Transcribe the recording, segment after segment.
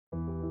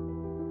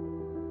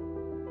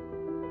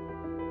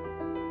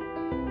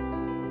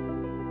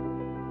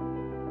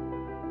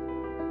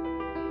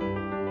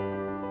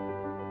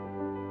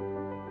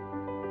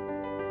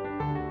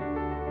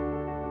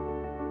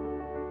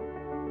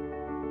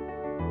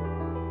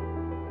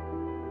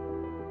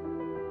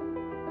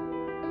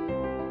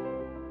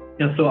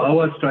Yeah, so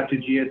our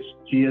strategy at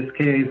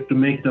GSK is to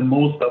make the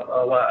most of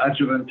our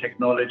adjuvant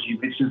technology,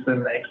 which is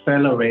an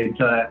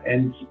accelerator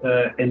and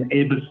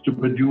enables to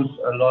produce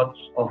a lot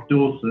of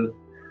doses.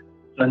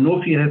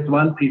 Sanofi has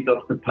one piece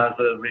of the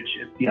puzzle, which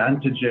is the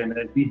antigen,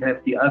 and we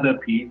have the other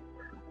piece,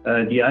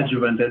 the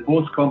adjuvant. And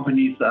both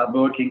companies are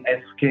working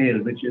at scale,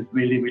 which is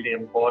really, really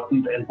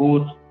important. And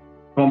both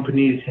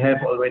companies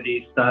have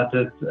already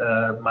started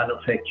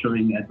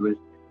manufacturing at risk.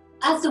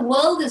 As the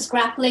world is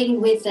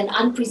grappling with an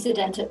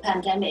unprecedented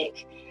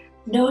pandemic,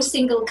 no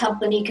single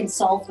company can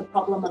solve the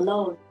problem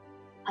alone.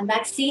 And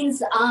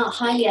vaccines are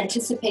highly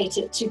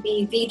anticipated to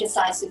be the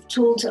decisive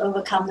tool to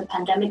overcome the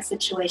pandemic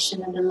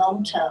situation in the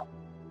long term.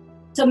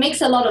 So it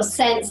makes a lot of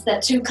sense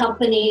that two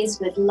companies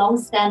with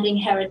long-standing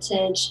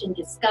heritage in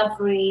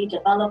discovery,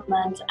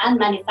 development, and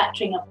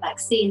manufacturing of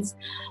vaccines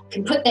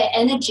can put their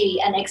energy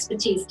and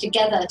expertise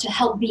together to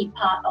help be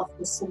part of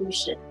the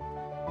solution.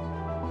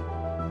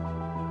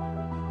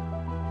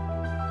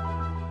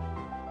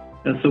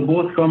 So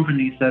both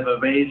companies have a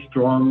very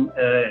strong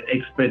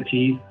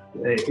expertise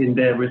in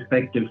their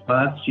respective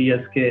parts.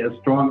 GSK a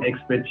strong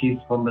expertise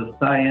from the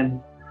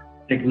science,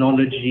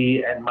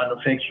 technology, and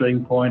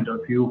manufacturing point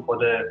of view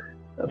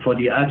for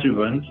the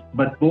adjuvant.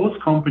 But both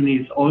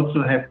companies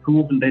also have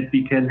proven that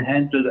we can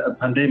handle a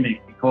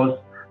pandemic because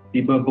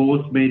we were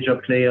both major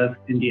players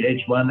in the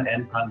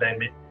H1N1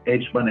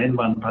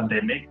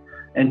 pandemic,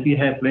 and we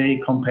have very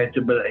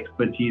compatible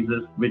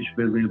expertises which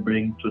we will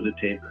bring to the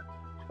table.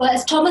 Well,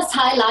 as Thomas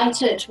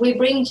highlighted, we're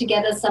bringing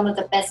together some of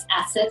the best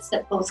assets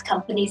that both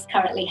companies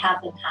currently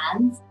have in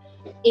hand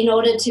in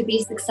order to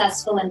be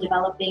successful in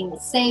developing a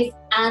safe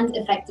and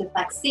effective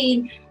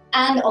vaccine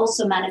and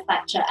also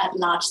manufacture at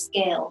large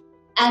scale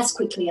as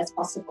quickly as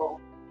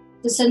possible.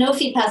 The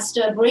Sanofi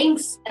Pasteur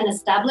brings an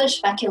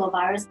established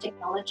baculovirus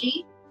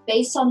technology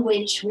based on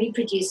which we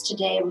produce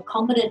today a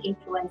recombinant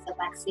influenza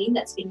vaccine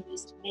that's been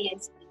used in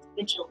millions of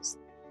individuals.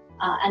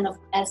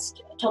 As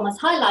Thomas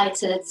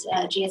highlighted,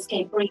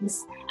 GSK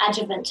brings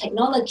adjuvant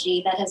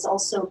technology that has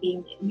also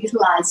been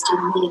utilized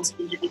in millions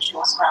of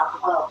individuals around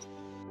the world.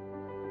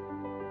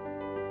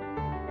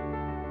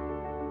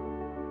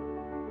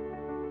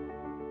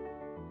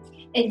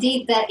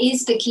 Indeed, that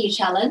is the key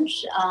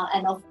challenge.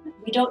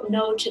 We don't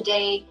know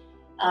today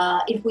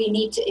if we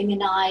need to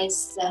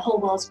immunize the whole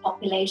world's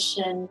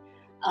population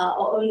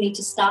or only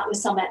to start with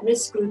some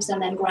at-risk groups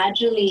and then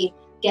gradually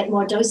get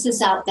more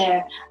doses out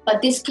there.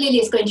 But this clearly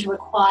is going to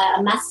require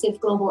a massive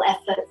global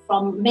effort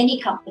from many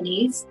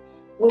companies.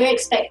 We're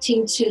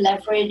expecting to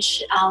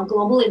leverage our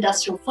global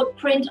industrial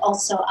footprint,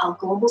 also our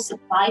global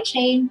supply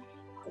chain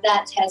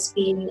that has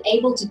been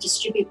able to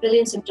distribute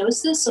billions of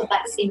doses of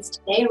vaccines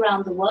today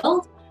around the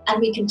world. And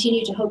we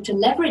continue to hope to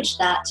leverage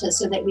that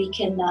so that we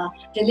can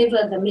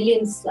deliver the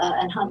millions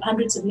and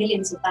hundreds of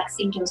millions of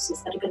vaccine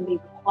doses that are going to be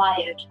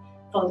required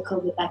for the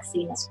COVID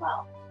vaccine as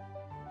well.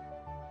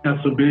 Yeah,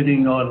 so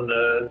building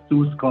on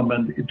Sue's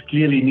comment, it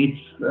clearly needs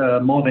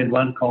more than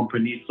one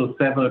company. So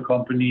several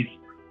companies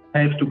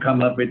have to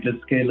come up with a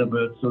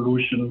scalable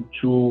solution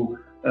to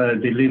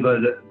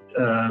deliver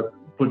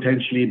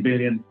potentially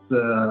billions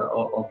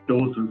of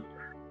doses.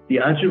 The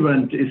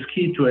adjuvant is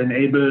key to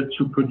enable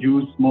to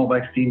produce more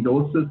vaccine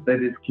doses,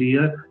 that is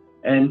clear.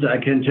 And I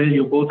can tell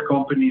you both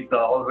companies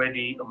are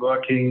already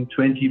working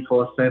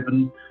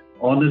 24/7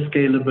 on a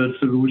scalable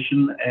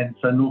solution, and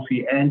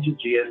Sanofi and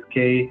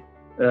GSK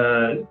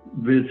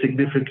will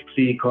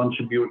significantly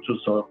contribute to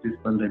solve this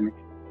pandemic.